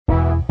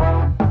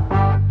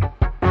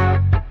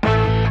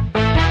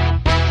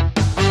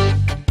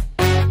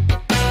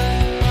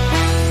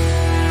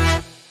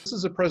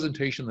is a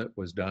presentation that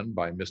was done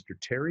by Mr.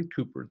 Terry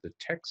Cooper, the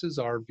Texas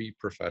RV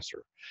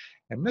professor.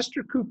 And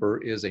Mr.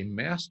 Cooper is a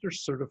master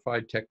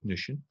certified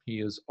technician. He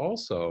is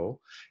also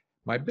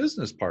my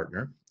business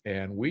partner,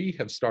 and we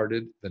have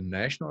started the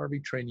National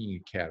RV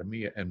Training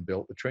Academy and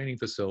built a training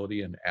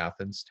facility in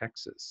Athens,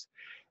 Texas.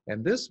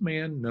 And this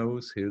man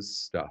knows his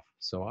stuff.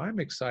 So I'm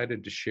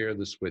excited to share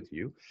this with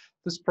you.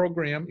 This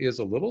program is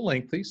a little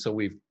lengthy, so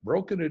we've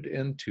broken it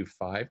into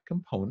 5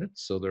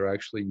 components. So there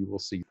actually, you will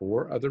see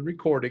 4 other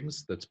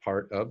recordings that's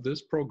part of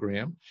this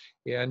program,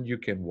 and you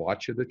can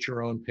watch it at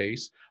your own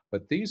pace.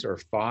 But these are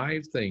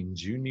 5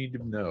 things you need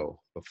to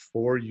know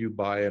before you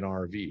buy an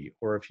RV,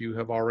 or if you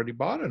have already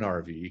bought an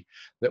RV,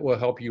 that will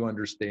help you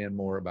understand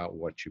more about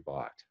what you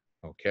bought.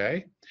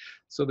 Okay,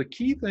 so the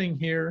key thing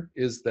here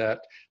is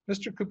that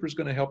Mr. Cooper is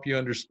going to help you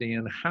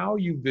understand how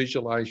you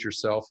visualize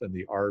yourself in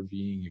the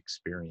RVing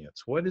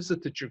experience. What is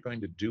it that you're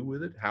going to do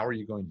with it? How are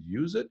you going to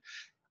use it?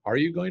 Are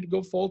you going to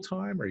go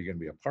full-time? Are you going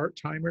to be a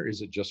part-timer? Is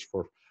it just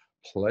for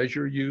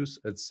pleasure use,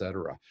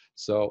 etc.?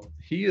 So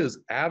he is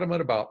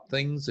adamant about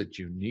things that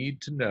you need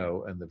to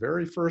know. And the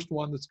very first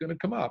one that's going to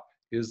come up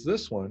is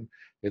this one.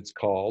 It's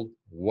called,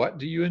 what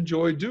do you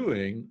enjoy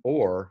doing,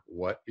 or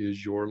what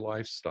is your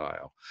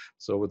lifestyle?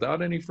 So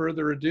without any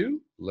further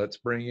ado, let's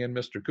bring in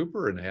Mr.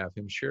 Cooper and have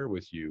him share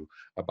with you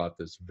about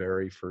this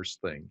very first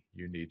thing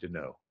you need to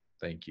know.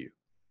 Thank you.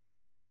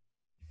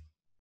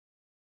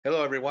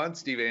 Hello, everyone.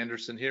 Steve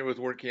Anderson here with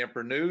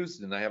Workamper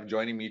News, and I have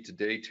joining me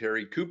today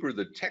Terry Cooper,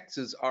 the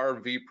Texas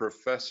RV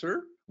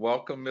professor.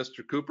 Welcome,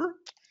 Mr. Cooper.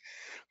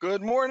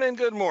 Good morning,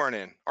 good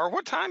morning. Or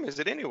what time is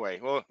it anyway?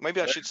 Well,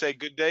 maybe I should say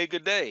good day,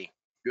 good day.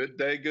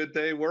 Good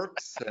day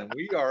works. And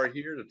we are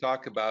here to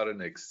talk about an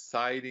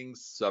exciting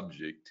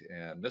subject.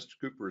 And Mr.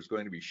 Cooper is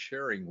going to be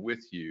sharing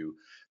with you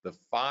the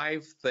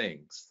 5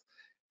 things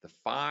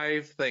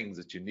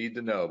that you need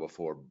to know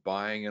before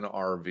buying an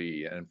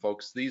RV. And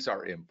folks, these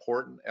are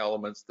important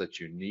elements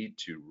that you need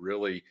to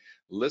really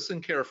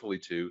listen carefully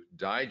to,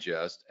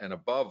 digest, and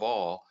above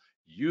all,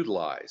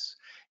 utilize.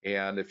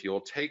 And if you'll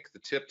take the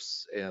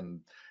tips, and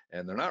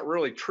they're not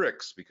really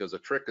tricks, because a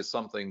trick is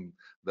something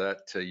that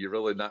you're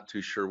really not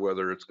too sure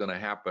whether it's going to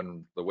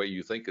happen the way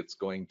you think it's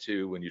going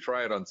to when you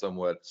try it on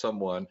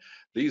someone.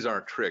 These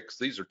aren't tricks.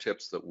 These are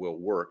tips that will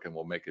work and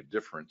will make a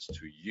difference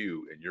to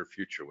you in your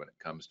future when it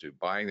comes to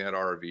buying that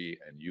RV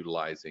and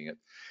utilizing it,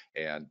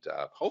 and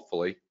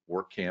hopefully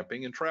work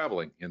camping and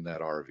traveling in that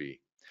RV.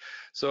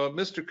 So,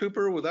 Mr.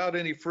 Cooper, without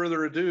any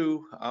further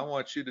ado, I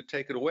want you to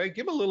take it away.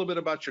 Give a little bit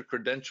about your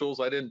credentials.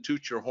 I didn't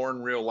toot your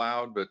horn real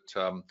loud, but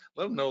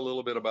let them know a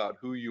little bit about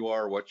who you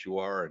are, what you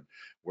are, and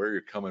where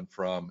you're coming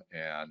from,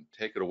 and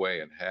take it away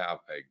and have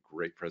a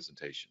great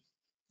presentation.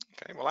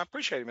 Okay, well, I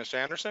appreciate it, Mr.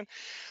 Anderson.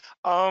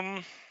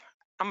 I'm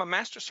a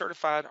master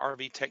certified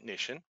RV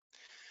technician.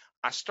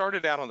 I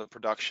started out on the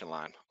production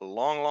line a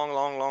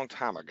long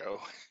time ago.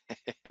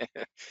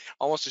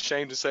 Almost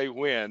ashamed to say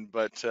when,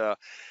 but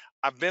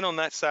I've been on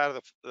that side of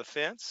the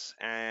fence,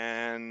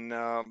 and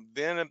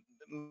then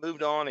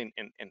moved on and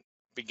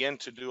began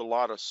to do a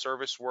lot of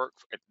service work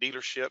at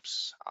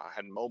dealerships. I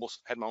had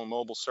my own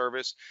mobile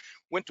service.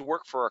 Went to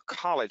work for a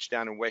college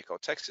down in Waco,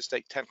 Texas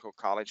State Technical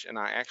College, and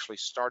I actually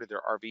started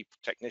their RV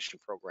technician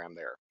program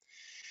there.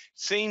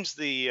 Seems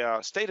the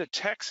state of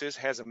Texas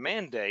has a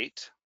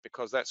mandate,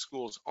 because that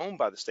school is owned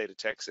by the state of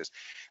Texas,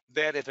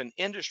 that if an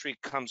industry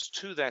comes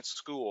to that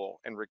school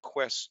and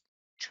requests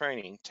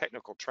training,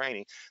 technical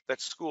training, that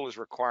school is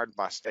required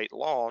by state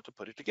law to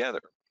put it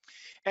together.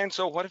 And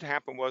so what had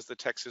happened was the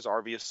Texas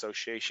RV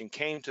Association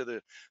came to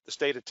the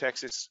state of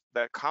Texas,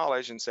 that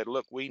college, and said,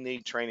 look, we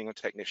need training on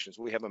technicians.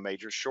 We have a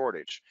major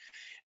shortage.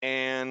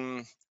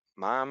 And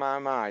my,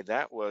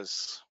 that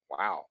was,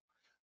 wow.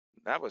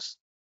 That was,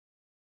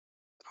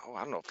 oh,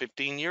 I don't know,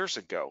 15 years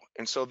ago.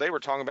 And so they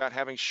were talking about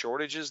having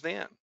shortages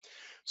then.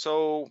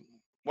 So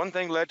one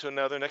thing led to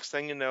another. Next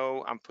thing you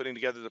know, I'm putting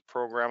together the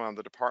program. I'm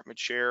the department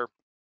chair,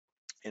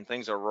 and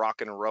things are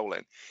rocking and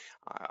rolling.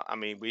 I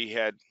mean, we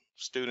had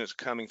students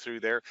coming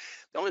through there.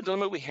 The only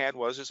dilemma we had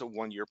was it's a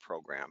 1-year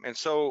program. And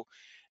so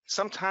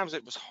sometimes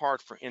it was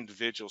hard for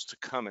individuals to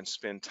come and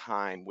spend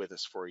time with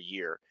us for a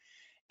year.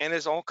 And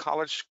as all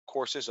college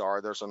courses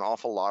are, there's an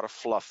awful lot of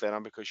fluff in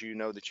them, because you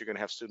know that you're going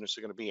to have students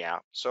who are going to be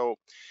out. So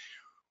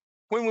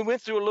when we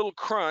went through a little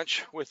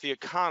crunch with the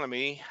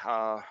economy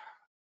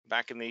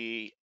back in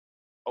the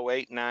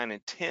 08, 9,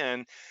 and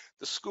 10,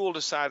 the school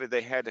decided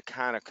they had to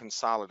kind of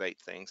consolidate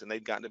things, and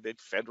they'd gotten a big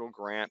federal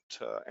grant,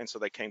 and so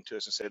they came to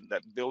us and said,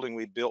 that building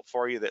we built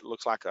for you that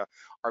looks like a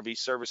RV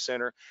service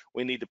center,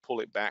 we need to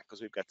pull it back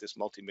because we've got this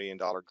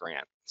multi-million-dollar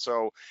grant.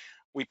 So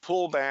we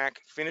pulled back,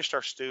 finished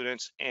our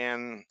students,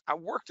 and I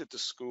worked at the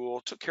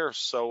school, took care of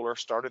solar,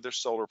 started their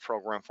solar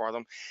program for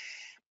them.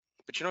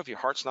 But you know, if your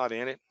heart's not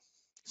in it,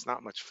 it's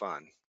not much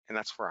fun. And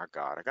that's where I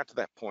got to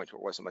that point where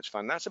it wasn't much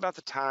fun. That's about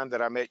the time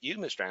that I met you,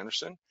 Mr.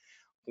 Anderson,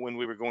 when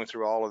we were going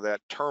through all of that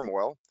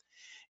turmoil.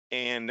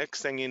 And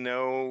next thing you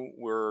know,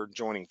 we're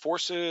joining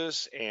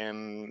forces,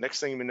 and next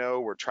thing you know,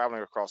 we're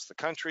traveling across the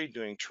country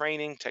doing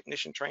training,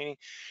 technician training,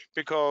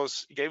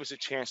 because it gave us a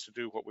chance to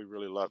do what we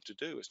really love to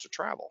do, is to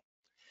travel.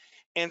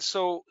 And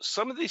so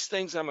some of these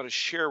things I'm going to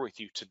share with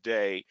you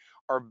today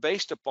are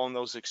based upon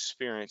those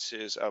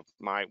experiences of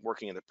my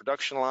working in the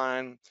production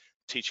line,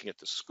 teaching at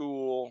the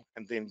school,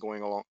 and then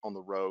going along on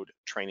the road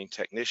training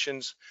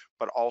technicians,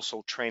 but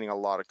also training a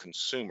lot of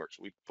consumers.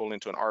 We pull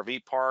into an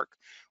RV park.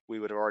 We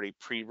would have already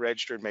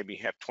pre-registered, maybe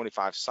have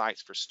 25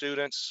 sites for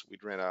students.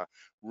 We'd rent a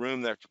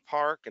room there to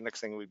park, and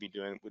next thing we'd be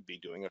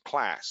doing a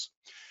class.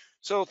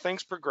 So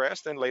things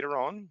progressed, and later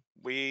on,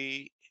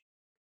 we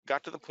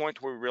got to the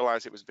point where we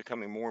realized it was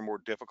becoming more and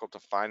more difficult to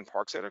find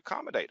parks that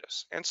accommodate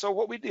us. And so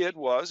what we did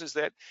is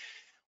that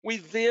we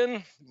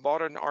then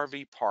bought an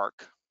RV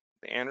park.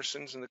 The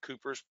Andersons and the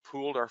Coopers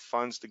pooled our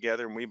funds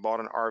together and we bought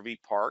an RV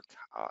park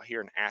here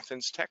in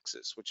Athens,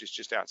 Texas, which is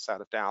just outside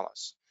of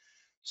Dallas.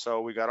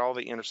 So we got all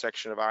the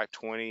intersection of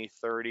I-20,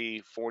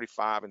 30,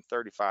 45, and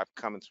 35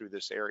 coming through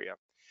this area.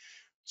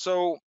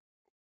 So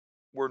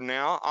we're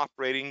now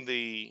operating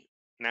the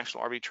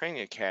National RV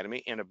Training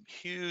Academy in a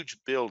huge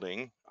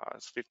building.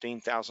 It's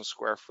 15,000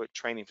 square foot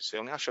training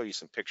facility. I'll show you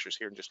some pictures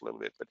here in just a little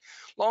bit, but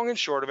long and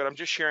short of it, I'm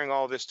just sharing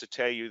all this to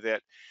tell you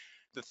that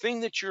the thing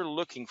that you're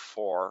looking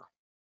for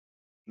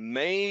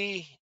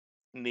may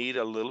need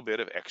a little bit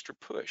of extra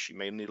push. You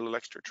may need a little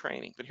extra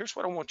training, but here's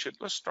what I want you,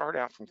 let's start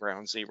out from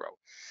ground zero.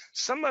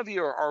 Some of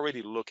you are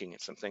already looking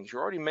at some things.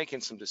 You're already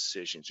making some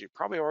decisions. You've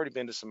probably already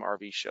been to some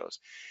RV shows.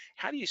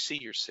 How do you see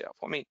yourself?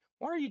 I mean,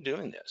 why are you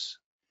doing this?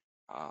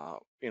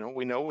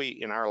 We know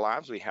in our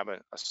lives, we have a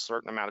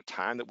certain amount of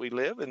time that we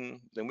live and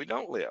then we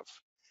don't live.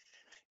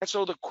 And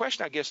so the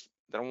question I guess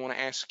that I want to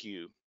ask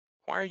you,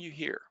 why are you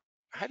here?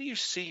 How do you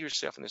see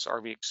yourself in this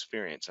RV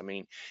experience? I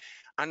mean,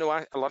 I know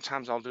a lot of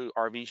times I'll do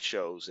RV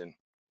shows and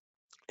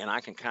I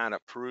can kind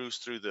of peruse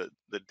through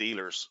the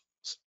dealers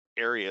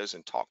areas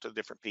and talk to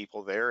different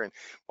people there and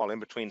while in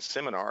between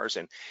seminars.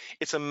 And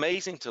it's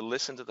amazing to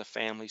listen to the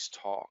families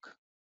talk,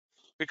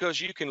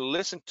 because you can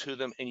listen to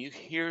them and you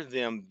hear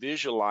them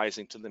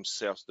visualizing to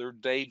themselves. They're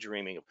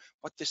daydreaming of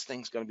what this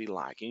thing's going to be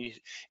like.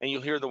 And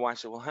you'll hear the wife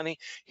say, well, honey,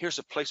 here's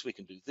a place we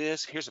can do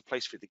this. Here's a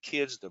place for the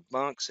kids, the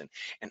bunks.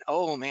 And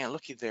oh man,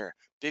 looky there,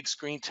 big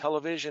screen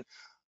television.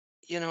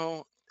 You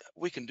know,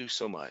 we can do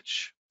so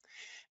much.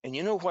 And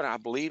you know what I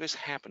believe is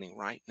happening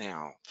right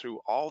now through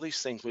all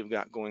these things we've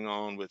got going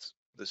on with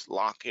this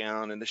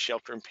lockdown and the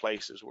shelter in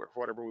places, or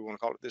whatever we want to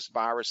call it, this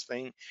virus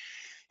thing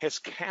has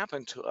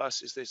happened to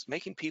us, is this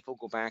making people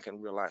go back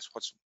and realize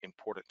what's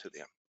important to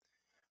them.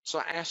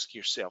 So ask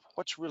yourself,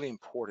 what's really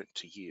important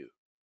to you?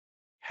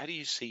 How do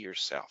you see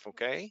yourself?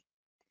 Okay.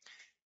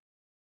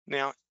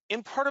 Now,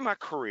 in part of my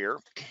career,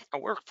 I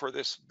worked for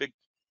this big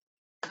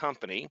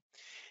company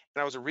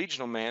and I was a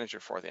regional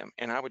manager for them.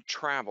 And I would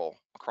travel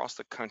across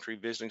the country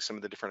visiting some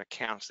of the different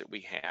accounts that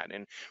we had.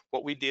 And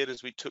what we did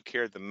is we took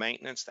care of the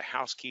maintenance, the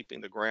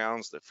housekeeping, the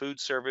grounds, the food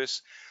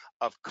service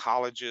of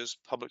colleges,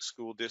 public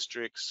school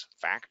districts,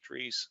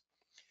 factories,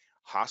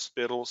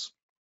 hospitals.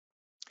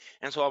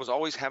 And so I was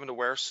always having to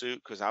wear a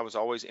suit because I was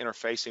always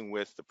interfacing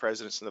with the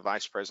presidents and the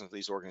vice presidents of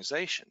these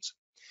organizations.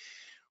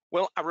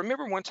 Well, I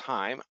remember one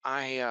time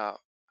I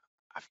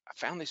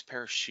found these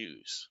pair of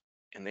shoes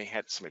and they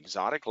had some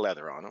exotic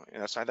leather on them,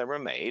 and that's how they were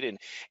made. And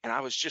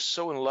I was just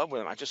so in love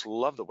with them. I just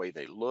loved the way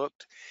they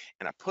looked,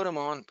 and I put them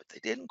on, but they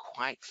didn't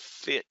quite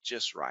fit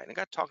just right. And I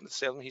got talking to the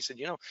salesman. He said,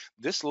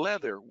 this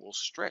leather will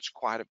stretch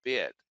quite a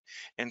bit,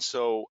 and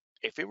so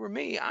if it were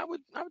me, I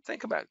would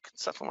think about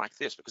something like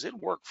this because it'd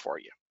work for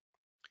you.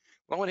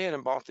 Well, I went ahead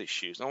and bought these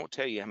shoes. I won't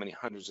tell you how many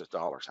hundreds of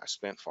dollars I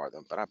spent for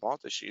them, but I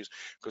bought the shoes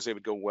because they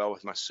would go well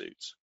with my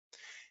suits.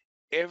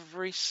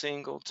 Every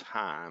single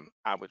time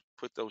I would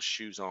put those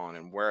shoes on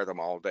and wear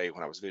them all day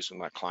when I was visiting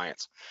my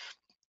clients,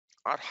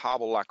 I'd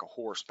hobble like a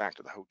horse back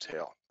to the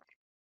hotel.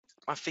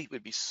 My feet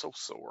would be so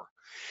sore.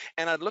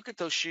 And I'd look at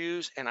those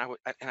shoes and I would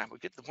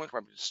get to the point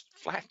where I would just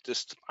flat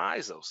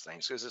despise those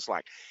things, because it's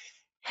like,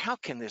 how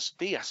can this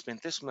be? I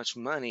spent this much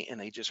money and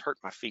they just hurt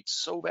my feet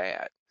so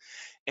bad.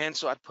 And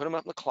so I'd put them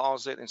up in the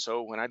closet. And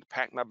so when I'd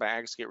pack my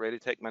bags to get ready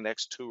to take my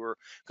next tour,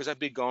 because I'd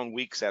be gone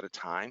weeks at a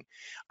time,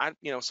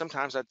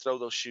 sometimes I'd throw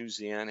those shoes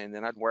in and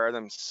then I'd wear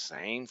them,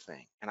 same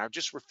thing. And I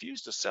just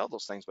refused to sell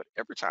those things. But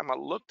every time I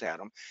looked at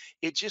them,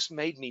 it just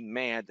made me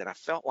mad that I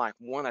felt like,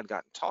 one, I'd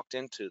gotten talked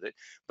into it,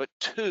 but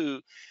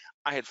two,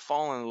 I had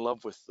fallen in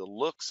love with the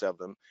looks of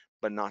them,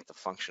 but not the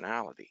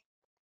functionality.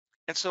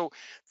 And so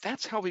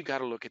that's how we've got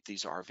to look at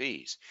these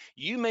RVs.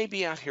 You may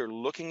be out here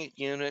looking at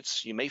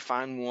units. You may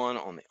find one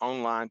on the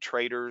online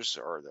traders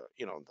or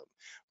the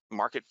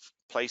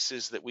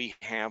marketplaces that we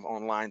have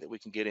online that we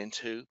can get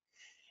into,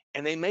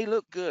 and they may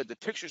look good. The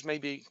pictures may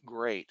be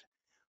great,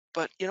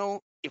 but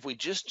if we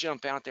just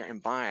jump out there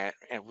and buy it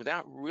and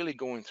without really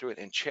going through it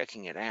and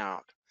checking it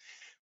out,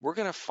 we're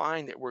going to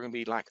find that we're going to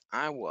be like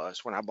I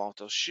was when I bought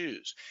those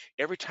shoes.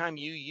 Every time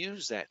you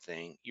use that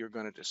thing, you're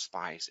going to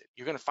despise it.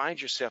 You're going to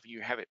find yourself, you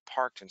have it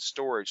parked in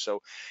storage.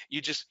 So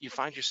you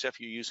find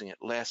yourself, you're using it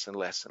less and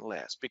less and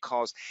less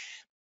because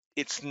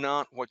it's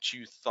not what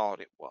you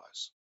thought it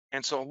was.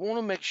 And so I want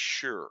to make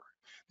sure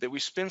that we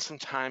spend some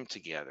time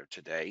together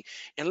today.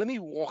 And let me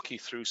walk you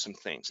through some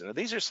things. Now,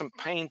 these are some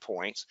pain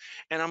points,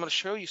 and I'm going to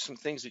show you some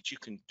things that you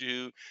can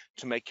do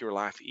to make your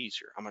life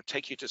easier. I'm going to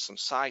take you to some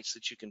sites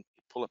that you can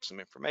pull up some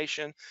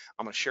information.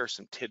 I'm going to share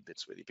some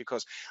tidbits with you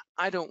because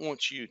I don't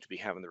want you to be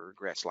having the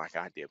regrets like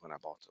I did when I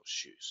bought those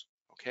shoes.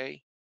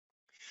 Okay?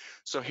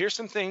 So here's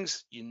some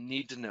things you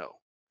need to know.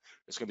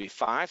 There's going to be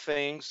 5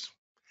 things,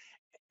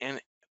 and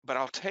but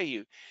I'll tell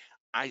you,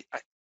 I, I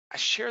I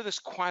share this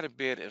quite a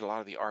bit at a lot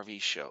of the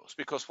RV shows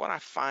because what I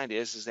find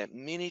is that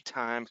many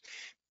times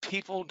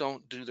people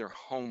don't do their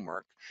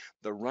homework.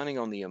 They're running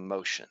on the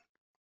emotion.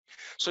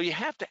 So you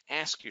have to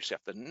ask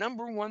yourself the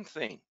number one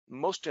thing,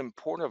 most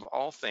important of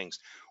all things,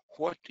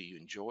 what do you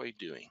enjoy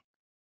doing?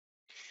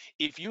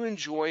 If you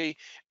enjoy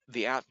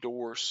the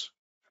outdoors,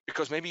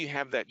 because maybe you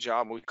have that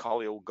job we call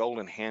the old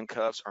golden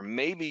handcuffs, or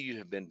maybe you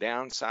have been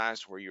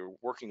downsized where you're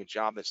working a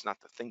job that's not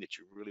the thing that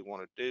you really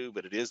want to do,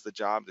 but it is the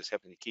job that's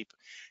helping to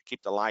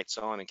keep the lights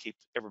on and keep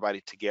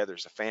everybody together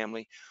as a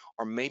family.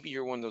 Or maybe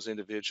you're one of those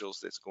individuals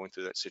that's going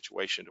through that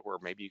situation to where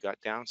maybe you got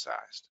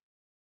downsized.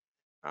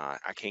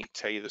 I can't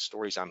tell you the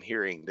stories I'm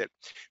hearing that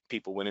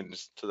people went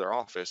into their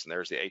office and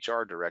there's the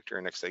HR director,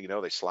 and next thing you know,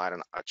 they slide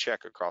a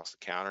check across the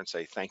counter and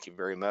say, "Thank you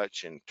very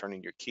much," and turn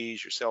in your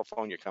keys, your cell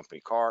phone, your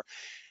company car,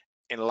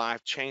 and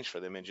life changed for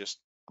them in just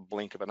a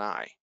blink of an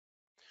eye.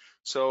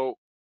 So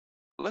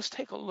let's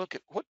take a look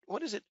at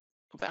what is it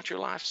about your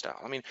lifestyle.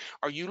 I mean,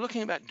 are you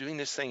looking about doing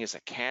this thing as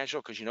a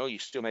casual because you know you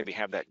still maybe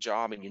have that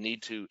job and you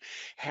need to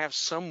have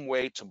some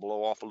way to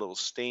blow off a little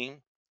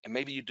steam? And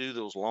maybe you do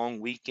those long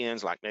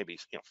weekends, like maybe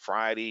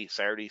Friday,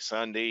 Saturday,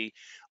 Sunday,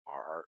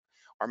 or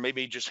or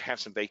maybe just have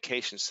some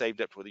vacation saved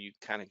up where you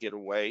kind of get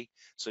away.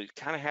 So you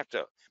kind of have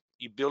to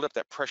you build up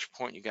that pressure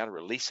point. You got to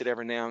release it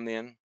every now and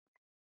then.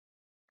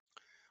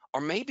 Or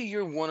maybe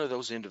you're one of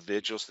those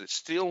individuals that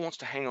still wants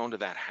to hang on to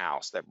that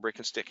house, that brick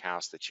and stick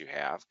house that you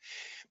have,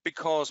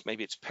 because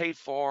maybe it's paid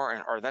for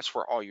and or that's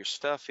where all your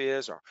stuff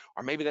is, or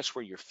maybe that's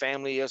where your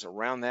family is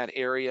around that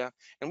area.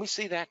 And we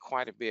see that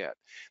quite a bit,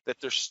 that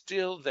there's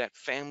still that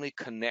family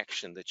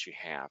connection that you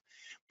have,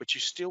 but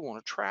you still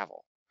want to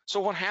travel. So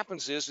what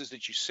happens is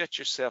that you set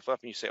yourself up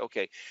and you say,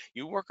 okay,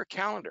 you work a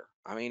calendar.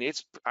 I mean,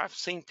 I've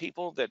seen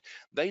people that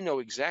they know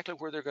exactly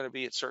where they're going to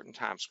be at certain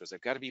times because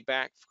they've got to be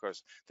back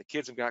because the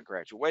kids have got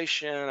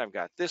graduation, I've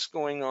got this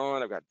going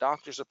on, I've got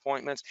doctor's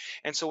appointments.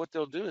 And so what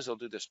they'll do is they'll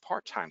do this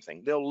part-time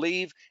thing. They'll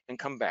leave and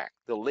come back.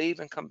 They'll leave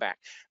and come back.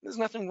 There's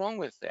nothing wrong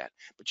with that,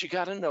 but you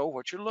got to know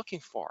what you're looking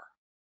for.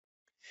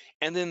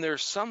 And then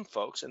there's some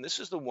folks, and this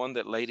is the one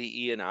that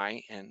Lady E and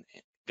I and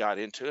got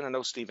into, and I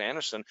know Steve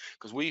Anderson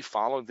because we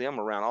followed them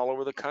around all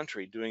over the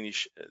country doing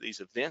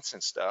these events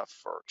and stuff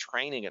for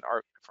training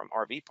from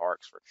RV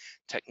parks for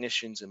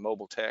technicians and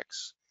mobile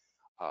techs,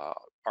 uh,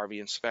 RV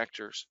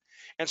inspectors,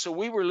 and so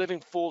we were living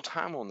full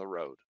time on the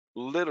road.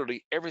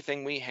 Literally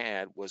everything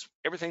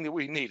that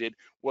we needed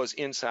was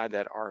inside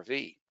that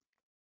RV.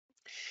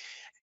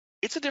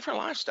 It's a different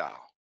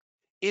lifestyle.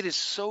 It is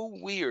so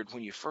weird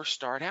when you first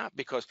start out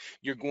because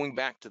you're going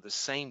back to the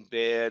same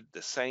bed,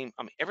 I mean,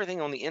 everything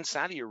on the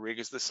inside of your rig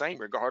is the same,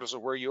 regardless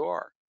of where you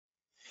are.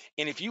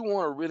 And if you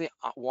want to really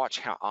watch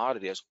how odd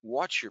it is,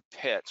 watch your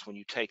pets when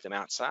you take them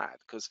outside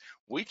because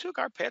we took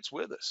our pets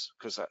with us.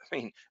 Because I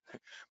mean,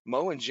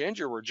 Mo and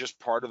Ginger were just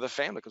part of the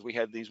family because we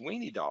had these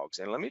weenie dogs.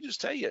 And let me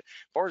just tell you, as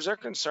far as they're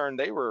concerned,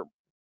 they were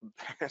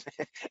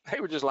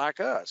they were just like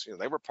us.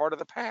 They were part of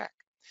the pack.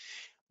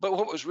 But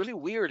what was really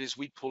weird is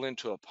we'd pull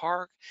into a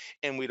park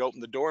and we'd open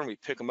the door and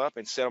we'd pick them up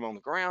and set them on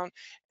the ground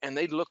and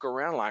they'd look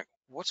around like,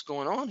 what's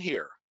going on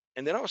here?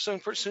 And then all of a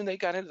sudden, pretty soon they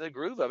got into the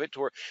groove of it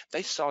to where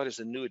they saw it as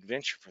a new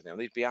adventure for them.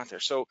 They'd be out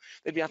there. So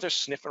they'd be out there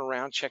sniffing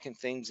around, checking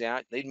things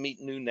out. They'd meet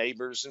new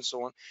neighbors and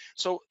so on.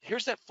 So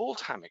here's that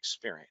full-time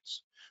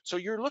experience. So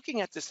you're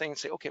looking at this thing and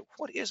say, okay,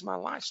 what is my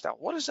lifestyle?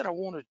 What is it I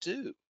want to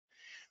do?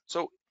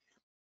 So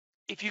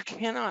if you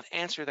cannot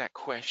answer that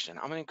question,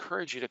 I'm going to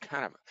encourage you to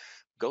kind of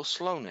go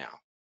slow now.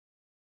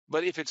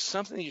 But if it's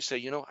something that you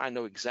say, I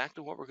know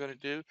exactly what we're going to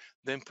do,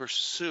 then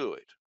pursue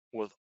it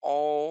with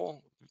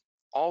all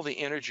the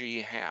energy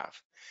you have.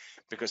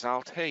 Because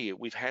I'll tell you,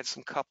 we've had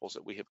some couples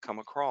that we have come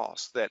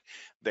across that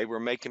they were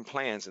making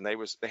plans and they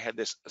had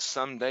this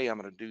someday I'm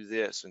going to do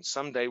this, and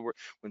someday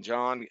when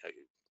John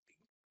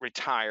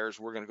retires,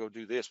 we're going to go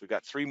do this. We've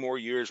got 3 more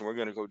years and we're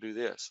going to go do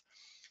this.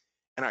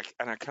 And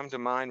I come to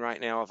mind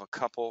right now of a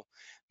couple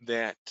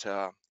that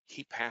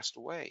he passed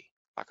away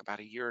like about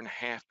a year and a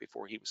half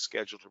before he was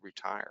scheduled to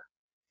retire.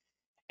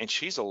 And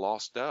she's a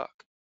lost duck.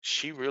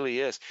 She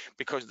really is,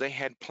 because they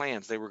had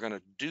plans. They were going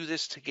to do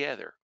this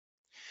together.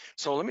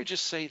 So let me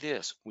just say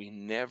this. We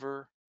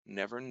never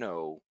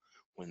know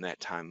when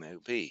that time may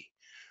be.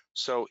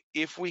 So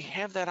if we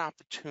have that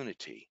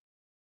opportunity,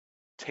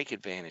 take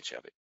advantage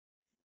of it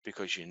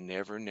because you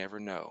never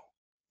know.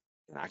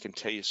 And I can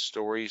tell you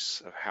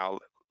stories of how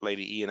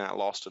Lady E and I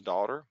lost a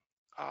daughter,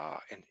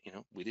 and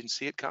we didn't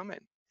see it coming.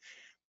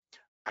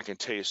 I can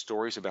tell you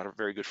stories about a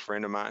very good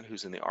friend of mine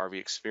who's in the RV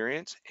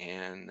experience,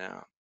 and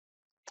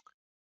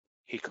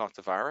he caught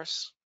the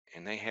virus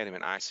and they had him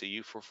in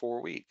ICU for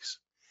 4 weeks.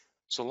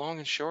 So long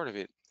and short of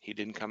it, he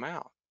didn't come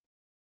out.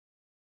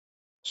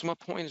 So my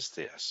point is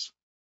this: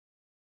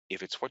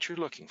 if it's what you're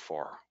looking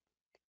for,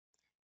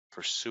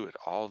 pursue it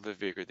all the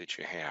vigor that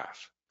you have,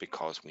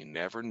 because we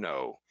never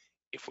know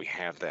if we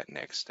have that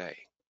next day.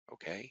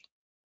 Okay?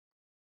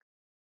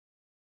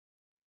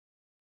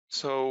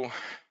 So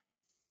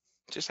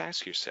just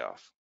ask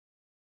yourself,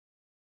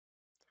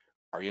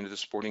 are you into the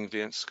sporting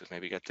events? Because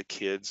maybe you got the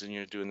kids and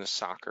you're doing the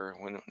soccer.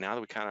 When now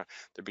that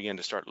they begin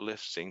to start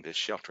lifting the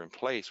shelter in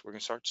place, we're going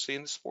to start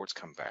seeing the sports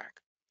come back.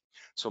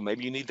 So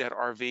maybe you need that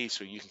RV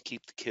so you can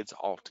keep the kids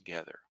all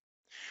together.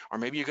 Or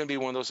maybe you're going to be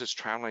one of those that's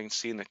traveling and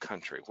seeing the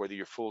country, whether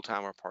you're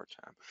full-time or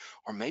part-time.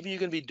 Or maybe you're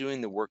going to be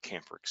doing the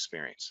Workamper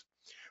experience.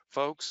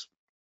 Folks,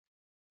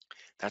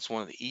 that's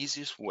one of the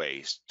easiest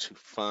ways to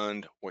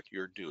fund what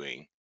you're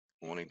doing,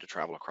 wanting to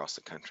travel across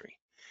the country.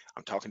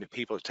 I'm talking to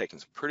people who've taken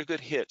some pretty good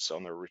hits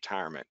on their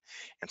retirement,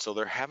 and so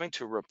they're having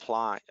to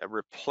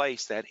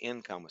replace that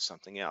income with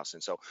something else.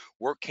 And so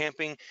work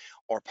camping,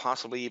 or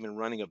possibly even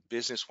running a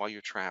business while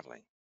you're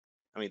traveling.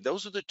 I mean,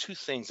 those are the two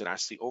things that I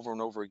see over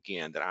and over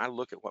again, that I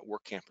look at what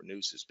Workamper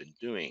News has been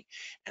doing,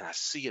 and I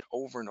see it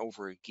over and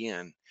over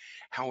again,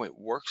 how it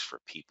works for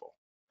people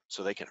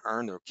so they can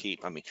earn their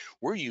keep. I mean,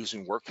 we're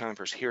using work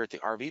campers here at the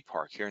RV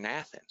park here in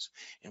Athens,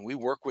 and we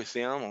work with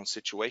them on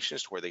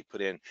situations where they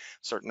put in a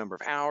certain number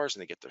of hours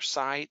and they get their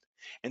site.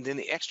 And then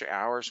the extra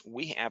hours,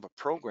 we have a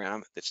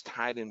program that's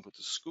tied in with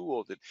the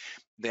school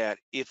that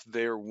if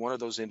they're one of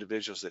those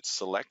individuals that's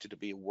selected to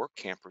be a work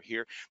camper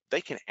here,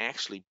 they can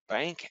actually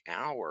bank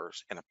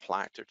hours and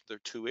apply it to their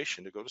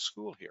tuition to go to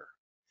school here.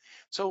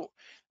 So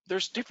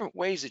there's different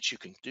ways that you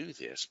can do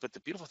this, but the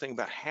beautiful thing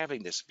about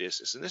having this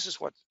business, and this is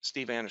what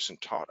Steve Anderson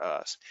taught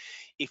us,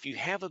 if you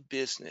have a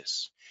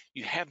business,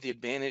 you have the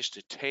advantage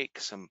to take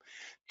some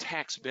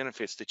tax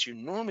benefits that you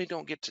normally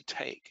don't get to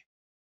take.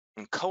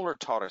 And Kohler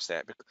taught us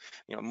that.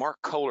 Mark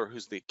Kohler,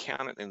 who's the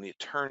accountant and the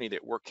attorney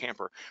that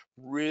Workamper,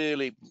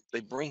 really, they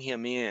bring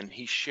him in.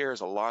 He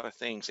shares a lot of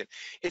things, and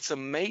it's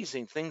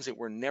amazing things that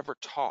were never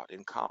taught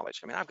in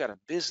college. I mean, I've got a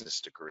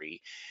business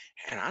degree,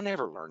 and I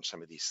never learned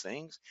some of these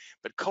things.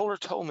 But Kohler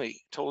told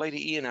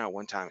Lady E and I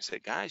one time, he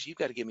said, "Guys, you've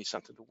got to give me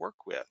something to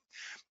work with."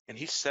 And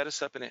he set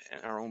us up in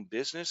our own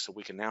business so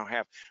we can now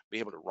be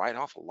able to write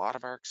off a lot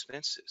of our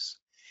expenses.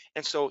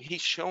 And so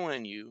he's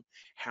showing you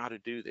how to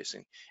do this.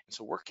 And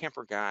so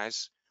Workamper,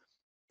 guys,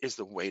 is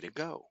the way to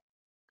go.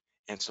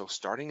 And so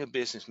starting a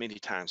business, many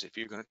times, if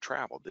you're going to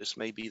travel, this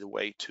may be the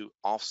way to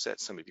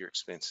offset some of your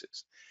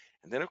expenses.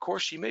 And then, of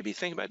course, you may be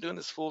thinking about doing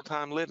this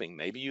full-time living.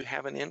 Maybe you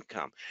have an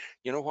income.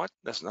 You know what?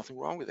 There's nothing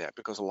wrong with that,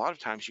 because a lot of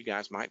times you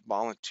guys might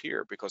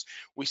volunteer, because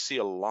we see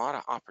a lot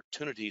of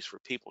opportunities for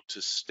people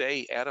to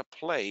stay at a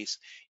place.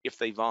 If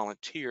they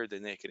volunteer,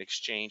 then they can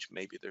exchange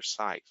maybe their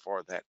site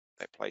for that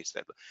place,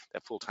 that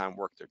full-time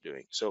work they're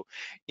doing. So,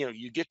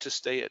 you get to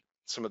stay at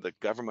some of the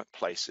government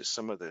places,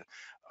 some of the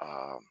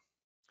um,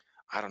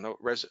 I don't know,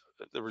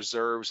 the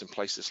reserves and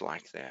places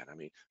like that. I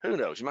mean, who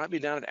knows? You might be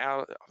down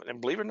and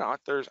believe it or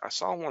not, I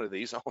saw one of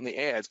these on the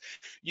ads.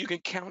 You can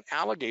count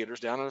alligators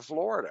down in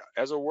Florida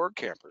as a work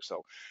camper.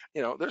 So,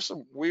 there's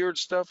some weird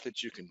stuff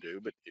that you can do,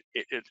 but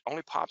it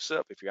only pops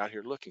up if you're out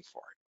here looking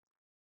for it.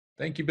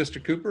 Thank you,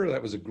 Mr. Cooper.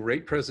 That was a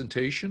great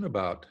presentation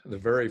about the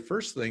very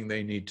first thing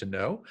they need to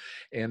know.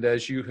 And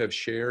as you have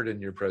shared in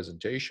your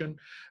presentation,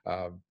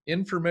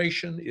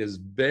 information is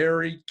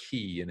very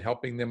key in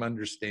helping them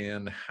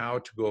understand how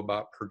to go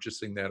about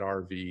purchasing that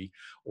RV,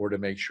 or to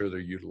make sure they're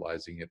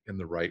utilizing it in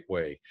the right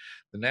way.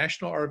 The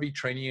National RV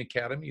Training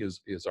Academy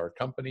is our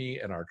company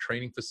and our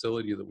training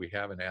facility that we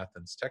have in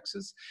Athens,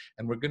 Texas.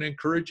 And we're going to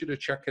encourage you to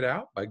check it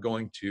out by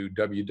going to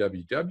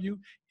www.nrvta.com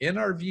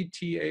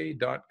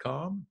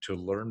to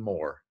learn more.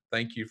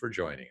 Thank you for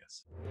joining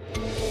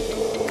us.